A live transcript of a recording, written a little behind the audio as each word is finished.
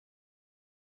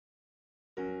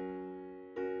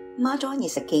Mahjong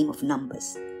is a game of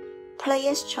numbers.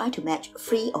 Players try to match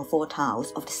 3 or 4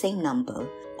 tiles of the same number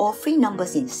or 3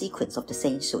 numbers in sequence of the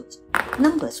same suit.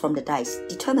 Numbers from the dice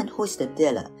determine who is the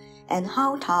dealer and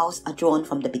how tiles are drawn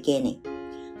from the beginning.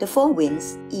 The 4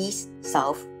 winds, east,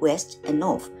 south, west, and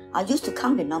north are used to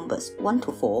count the numbers 1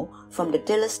 to 4 from the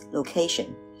dealer's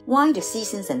location, while the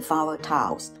seasons and flower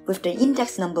tiles with the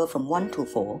index number from 1 to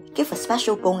 4 give a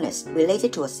special bonus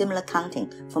related to a similar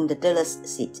counting from the dealer's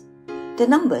seat. The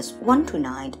numbers 1 to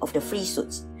 9 of the 3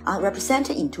 suits are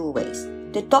represented in 2 ways.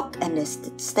 The dog and the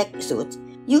stick suit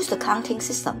use the counting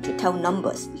system to tell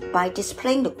numbers by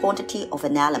displaying the quantity of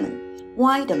an element,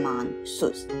 while the man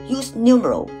suits use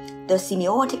numeral, the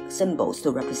semiotic symbols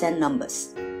to represent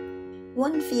numbers.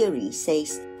 One theory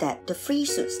says that the 3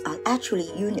 suits are actually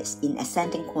units in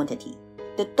ascending quantity.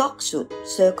 The dog suit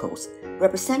circles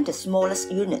represent the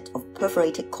smallest unit of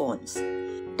perforated coins.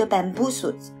 The bamboo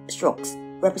suit strokes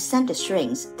represent the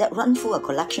strings that run through a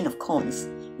collection of coins,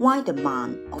 while the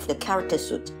man of the character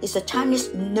suit is a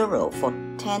Chinese numeral for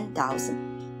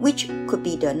 10,000, which could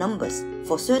be the numbers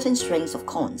for certain strings of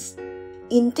coins.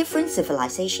 In different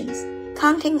civilizations,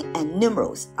 counting and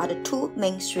numerals are the 2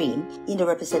 mainstream in the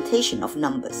representation of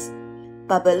numbers.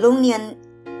 Babylonian,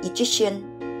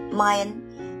 Egyptian,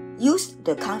 Mayan used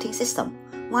the counting system,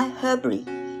 while Hebrew,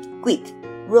 Greek,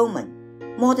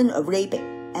 Roman, modern Arabic,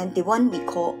 and the one we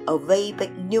call Arabic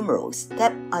numerals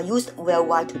that are used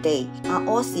worldwide today are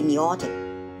all semiotic.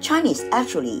 Chinese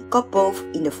actually got both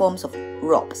in the forms of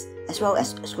ropes as well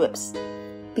as scripts.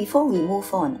 Before we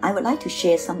move on, I would like to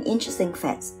share some interesting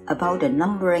facts about the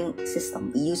numbering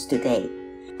system we use today.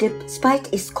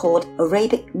 Despite it's called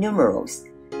Arabic numerals,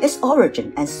 its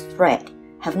origin and spread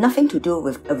have nothing to do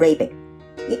with Arabic.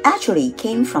 It actually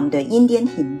came from the Indian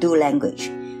Hindu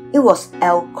language. It was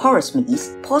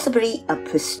Al-Khwarizmis, possibly a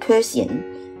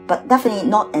Persian, but definitely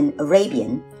not an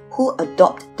Arabian, who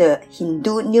adopted the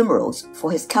Hindu numerals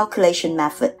for his calculation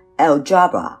method,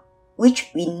 algebra,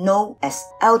 which we know as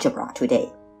algebra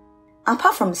today.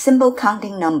 Apart from simple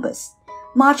counting numbers,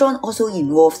 Mahjong also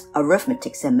involves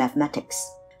arithmetic and mathematics.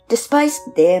 Despite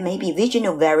there may be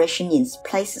regional variation in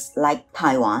places like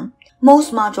Taiwan,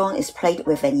 most Mahjong is played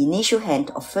with an initial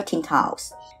hand of 13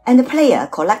 tiles, and the player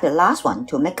collects the last one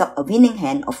to make up a winning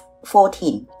hand of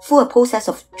 14 through a process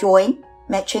of drawing,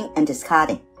 matching, and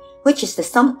discarding, which is the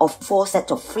sum of 4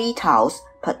 sets of 3 tiles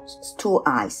plus 2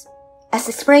 eyes. As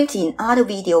explained in other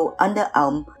video under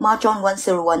our Mahjong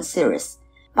 101 series,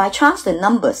 by chance the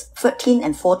numbers 13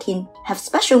 and 14 have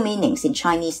special meanings in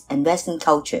Chinese and Western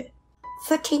culture.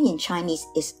 13 in Chinese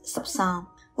is subsang,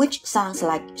 which sounds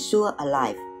like sure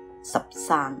alive,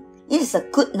 subsang. It is a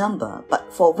good number,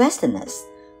 but for Westerners,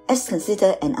 it's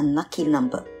considered an unlucky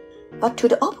number. But to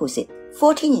the opposite,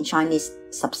 14 in Chinese,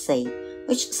 subsay,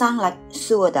 which sound like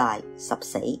sure die,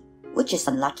 subsay, which is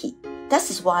unlucky. That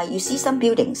is why you see some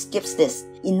buildings gives this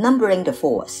in numbering the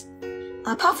 4s.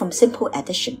 Apart from simple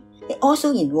addition, it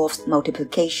also involves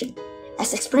multiplication.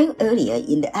 As explained earlier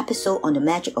in the episode on the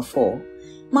magic of 4,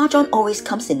 Mahjong always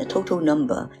comes in a total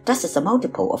number that is a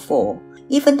multiple of 4,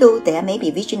 even though there may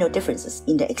be regional differences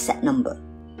in the exact number.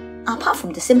 Apart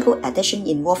from the simple addition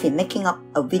involved in making up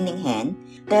a winning hand,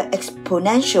 the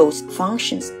exponential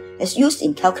functions is used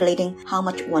in calculating how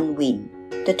much one wins.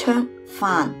 The term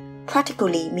fan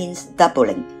practically means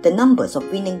doubling the numbers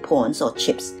of winning pawns or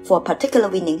chips for a particular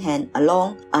winning hand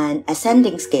along an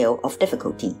ascending scale of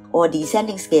difficulty or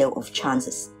descending scale of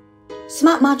chances.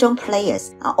 Smart Mahjong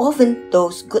players are often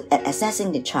those good at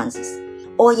assessing the chances,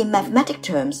 or in mathematical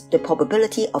terms, the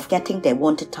probability of getting their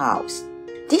wanted tiles.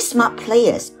 These smart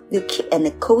players will keep a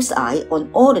close eye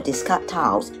on all the discard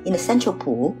tiles in the central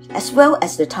pool, as well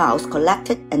as the tiles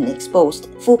collected and exposed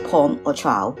through pawn or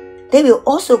trial. They will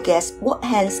also guess what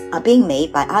hands are being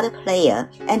made by other player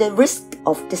and the risk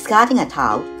of discarding a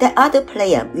tile that other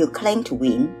player will claim to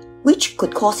win, which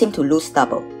could cause him to lose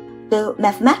double. The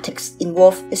mathematics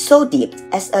involved is so deep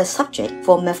as a subject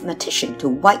for mathematicians to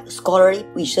write scholarly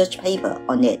research paper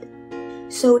on it.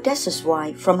 So that is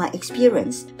why, from my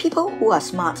experience, people who are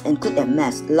smart and good at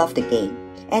math love the game.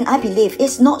 And I believe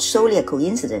it's not solely a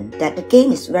coincidence that the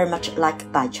game is very much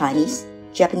liked by Chinese,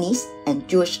 Japanese, and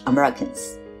Jewish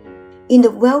Americans. In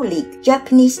the World League,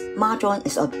 Japanese Mahjong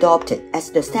is adopted as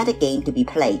the standard game to be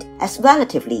played, as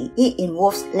relatively it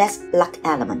involves less luck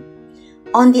element.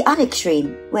 On the other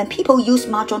extreme, when people use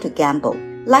Mahjong to gamble,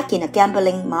 like in a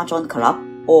gambling Mahjong club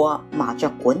or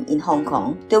Mahjong in Hong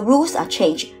Kong, the rules are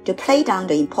changed to play down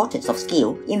the importance of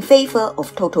skill in favor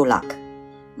of total luck.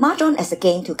 Mahjong as a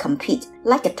game to compete,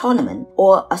 like a tournament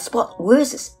or a sport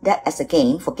versus that as a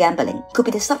game for gambling, could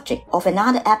be the subject of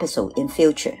another episode in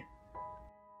future.